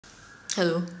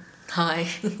Hello. Hi.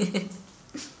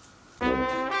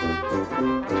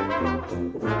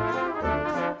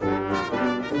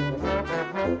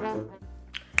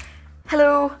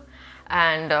 Hello.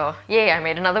 And yay, I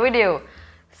made another video.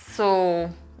 So,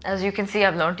 as you can see,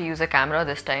 I've learned to use a camera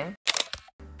this time.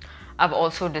 I've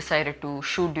also decided to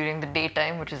shoot during the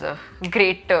daytime, which is a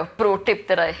great pro tip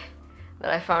that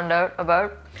I found out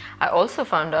about. I also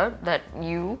found out that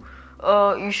you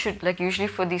should, like, usually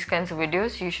for these kinds of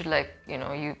videos, you should, like,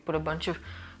 you put a bunch of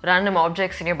random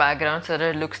objects in your background so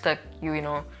that it looks like you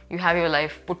have your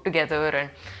life put together and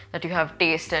that you have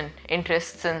taste and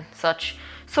interests and such.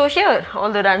 So here,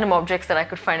 all the random objects that I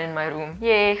could find in my room.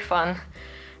 Yay, fun.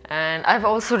 And I've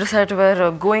also decided to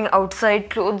wear going outside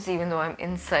clothes even though I'm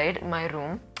inside my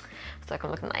room, so I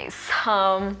can look nice.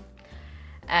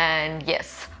 And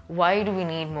yes, why do we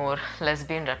need more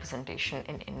lesbian representation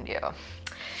in India?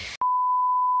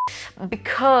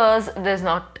 Because there's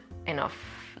not enough.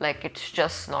 Like, it's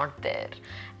just not there.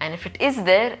 And if it is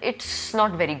there, it's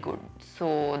not very good.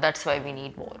 So that's why we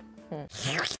need more.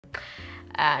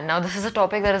 And now this is a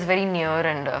topic that is very near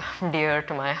and dear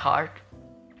to my heart.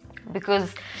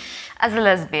 Because as a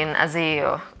lesbian, as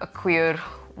a queer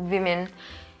woman,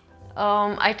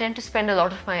 I tend to spend a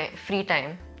lot of my free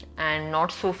time and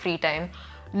not so free time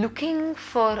looking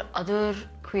for other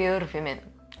queer women.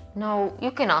 Now,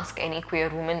 you can ask any queer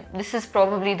woman, this is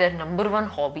probably their #1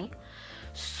 hobby.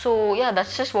 So yeah,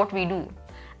 that's just what we do.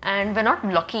 And we're not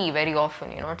lucky very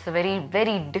often, it's a very,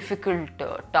 very difficult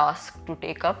task to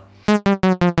take up.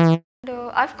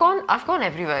 I've gone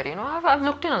everywhere, I've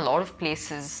looked in a lot of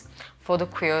places for the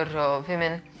queer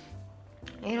women.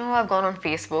 I've gone on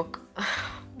Facebook.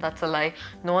 That's a lie.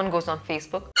 No one goes on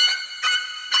Facebook.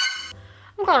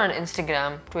 I've gone on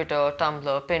Instagram, Twitter,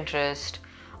 Tumblr, Pinterest,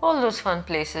 all those fun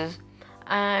places.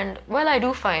 And well, I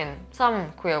do find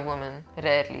some queer women,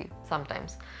 rarely,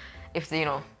 sometimes, if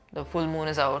the full moon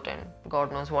is out and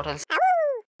God knows what else.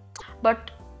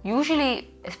 But usually,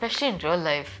 especially in real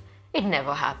life, it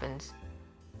never happens.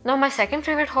 Now, my second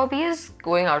favorite hobby is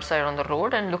going outside on the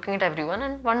road and looking at everyone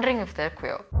and wondering if they're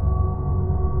queer.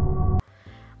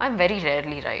 I'm very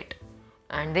rarely right,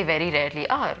 and they very rarely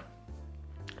are.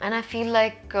 And I feel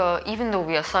like even though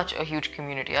we are such a huge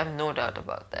community, I have no doubt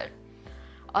about that,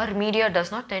 our media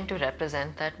does not tend to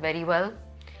represent that very well.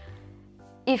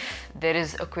 If there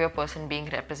is a queer person being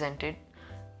represented,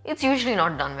 it's usually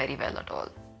not done very well at all.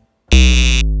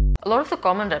 A lot of the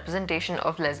common representation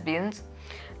of lesbians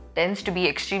tends to be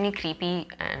extremely creepy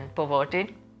and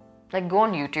perverted. Like, go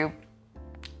on YouTube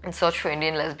and search for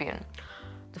Indian lesbian.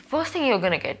 The first thing you're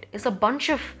gonna get is a bunch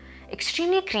of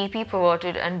extremely creepy,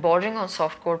 perverted and bordering on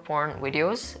softcore porn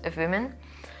videos of women.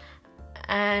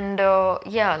 And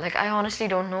yeah, like, I honestly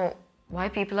don't know why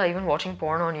people are even watching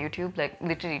porn on YouTube. Like,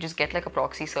 literally just get like a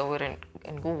proxy server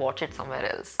and go watch it somewhere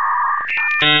else.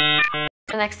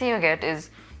 The next thing you get is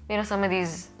some of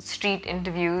these street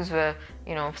interviews where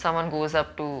someone goes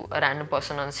up to a random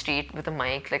person on the street with a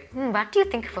mic, like, what do you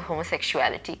think of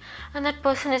homosexuality? And that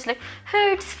person is like,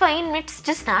 hey, it's fine, it's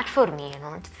just not for me,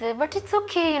 but it's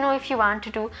okay, if you want to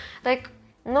do. Like,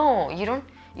 no, you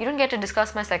don't get to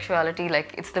discuss my sexuality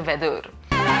like it's the weather.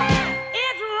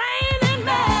 It's raining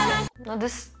men. Now,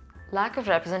 this lack of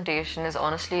representation is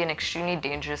honestly an extremely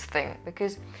dangerous thing,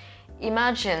 because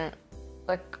imagine,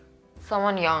 like,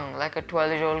 someone young, like a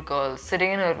 12-year-old girl,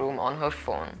 sitting in her room on her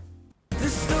phone.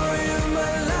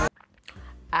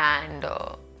 And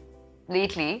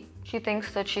lately, she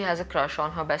thinks that she has a crush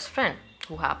on her best friend,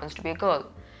 who happens to be a girl.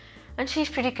 And she's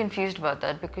pretty confused about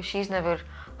that because she's never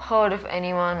heard of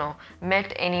anyone or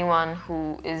met anyone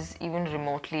who is even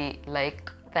remotely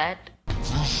like that.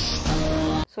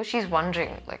 So she's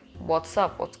wondering, like, what's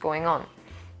up, what's going on?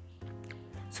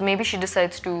 So maybe she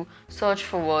decides to search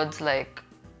for words like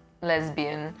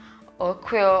lesbian or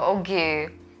queer or gay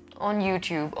on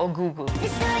YouTube or Google.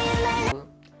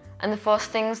 And the first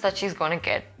things that she's gonna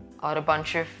get are a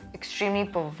bunch of extremely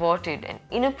perverted and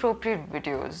inappropriate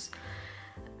videos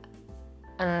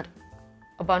and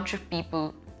a bunch of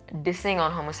people dissing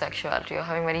on homosexuality or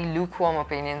having very lukewarm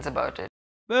opinions about it.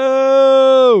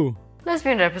 Boo!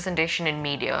 Lesbian representation in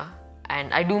media,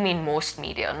 and I do mean most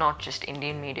media, not just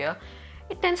Indian media,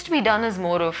 it tends to be done as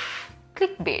more of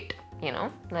clickbait.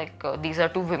 Like, these are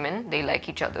two women, they like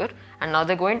each other, and now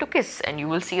they're going to kiss, and you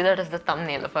will see that as the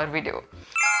thumbnail of our video.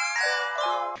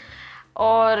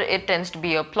 Or it tends to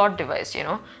be a plot device,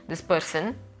 this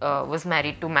person was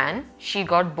married to man, she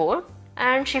got bored,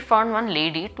 and she found one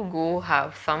lady to go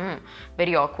have some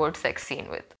very awkward sex scene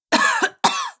with.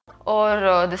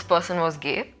 Or this person was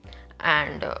gay,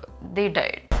 and they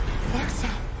died.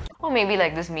 or maybe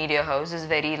like this media house is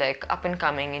very like up and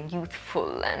coming and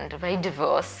youthful and very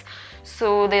diverse,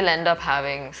 so they'll end up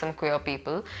having some queer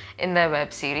people in their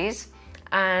web series.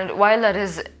 And while that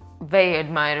is very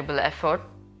admirable effort,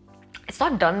 it's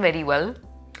not done very well,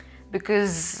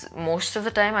 because most of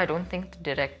the time I don't think the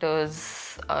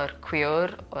directors are queer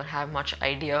or have much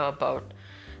idea about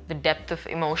the depth of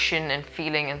emotion and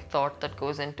feeling and thought that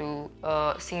goes into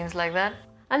scenes like that.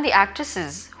 And the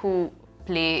actresses who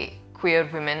play queer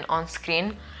women on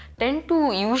screen tend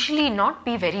to usually not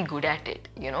be very good at it,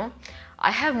 you know.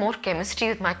 I have more chemistry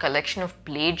with my collection of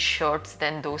plaid shirts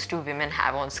than those two women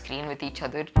have on screen with each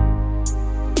other.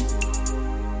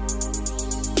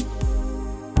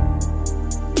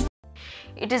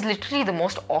 It is literally the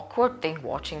most awkward thing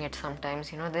watching it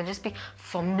sometimes, you know. They'll just be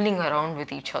fumbling around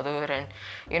with each other, and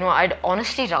you know, I'd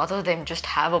honestly rather them just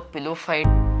have a pillow fight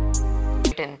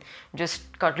and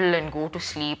just cuddle and go to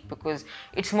sleep, because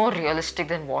it's more realistic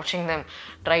than watching them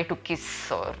try to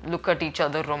kiss or look at each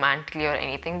other romantically or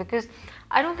anything, because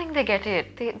I don't think they get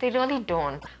it. They really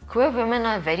don't. Queer women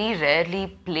are very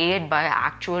rarely played by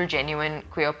actual genuine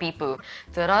queer people.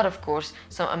 There are of course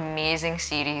some amazing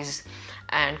series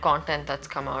and content that's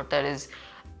come out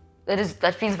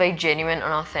that feels very genuine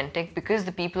and authentic, because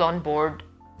the people on board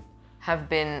have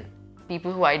been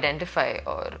people who identify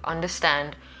or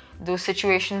understand those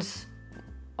situations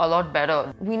a lot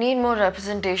better. We need more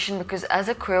representation, because as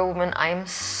a queer woman, I'm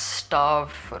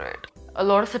starved for it. A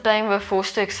lot of the time we're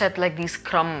forced to accept like these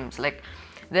crumbs. Like,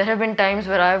 there have been times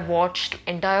where I've watched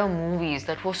entire movies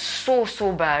that were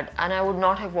so bad, and I would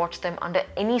not have watched them under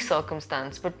any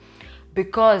circumstance, but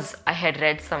because I had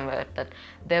read somewhere that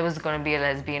there was going to be a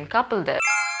lesbian couple there,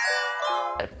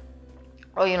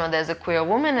 or you know, there's a queer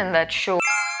woman in that show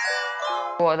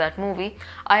or that movie,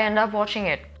 I end up watching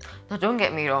it. Now don't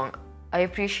get me wrong, I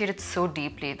appreciate it so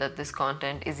deeply that this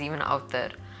content is even out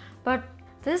there, but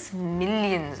there's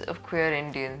millions of queer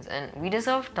Indians and we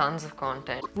deserve tons of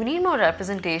content. We need more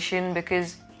representation,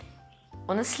 because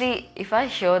honestly, if I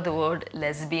hear the word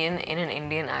lesbian in an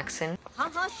Indian accent,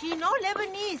 She no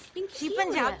Lebanese. She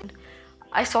Punjabi.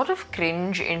 I sort of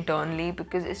cringe internally,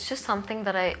 because it's just something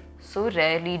that I so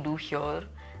rarely do hear,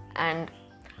 and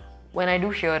when I do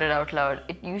hear it out loud,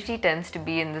 it usually tends to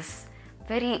be in this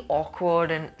very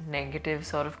awkward and negative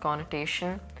sort of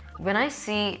connotation. When I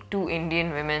see two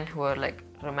Indian women who are like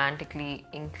romantically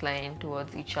inclined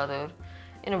towards each other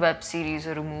in a web series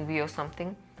or a movie or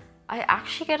something, I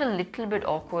actually get a little bit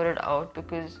awkwarded out,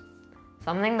 because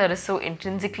something that is so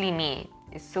intrinsically me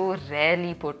is so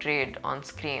rarely portrayed on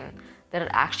screen that it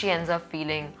actually ends up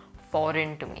feeling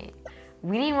foreign to me.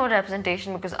 We need more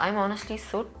representation, because I'm honestly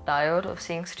so tired of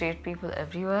seeing straight people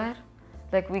everywhere.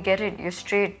 Like, we get it, you're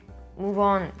straight, move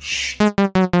on, shh.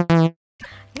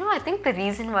 You know, I think the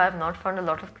reason why I've not found a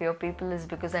lot of queer people is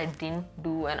because I didn't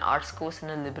do an arts course in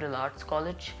a liberal arts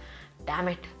college. Damn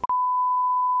it.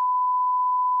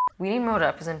 We need more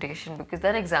representation, because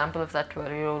that example of that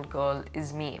 12-year-old girl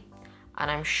is me. And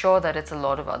I'm sure that it's a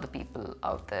lot of other people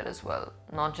out there as well.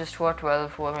 Not just who are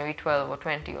 12, who are maybe 12 or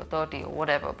 20 or 30 or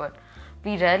whatever, but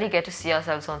we rarely get to see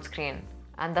ourselves on screen.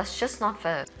 And that's just not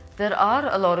fair. There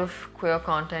are a lot of queer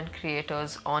content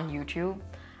creators on YouTube,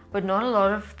 but not a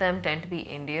lot of them tend to be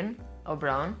Indian or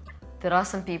brown. There are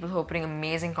some people who are putting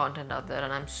amazing content out there,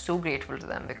 and I'm so grateful to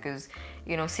them, because,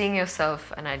 you know, seeing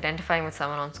yourself and identifying with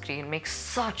someone on screen makes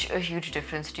such a huge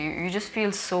difference to you. You just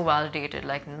feel so validated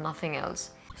like nothing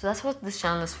else. So that's what this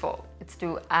channel is for. It's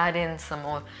to add in some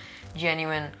more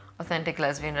genuine, authentic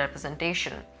lesbian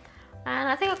representation. And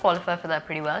I think I qualify for that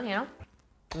pretty well, you know.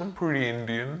 I'm pretty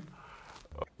Indian.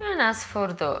 And as for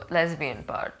the lesbian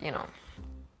part, you know.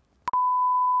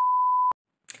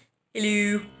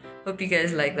 Hello, hope you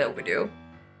guys like that video.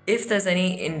 If there's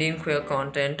any Indian queer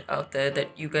content out there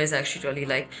that you guys actually really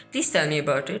like, please tell me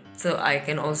about it so I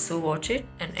can also watch it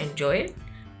and enjoy it,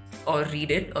 or read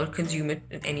it or consume it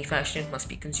in any fashion it must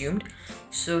be consumed.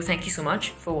 So thank you so much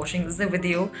for watching this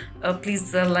video.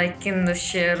 Please like and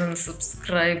share and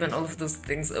subscribe and all of those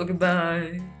things. Okay,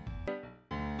 bye.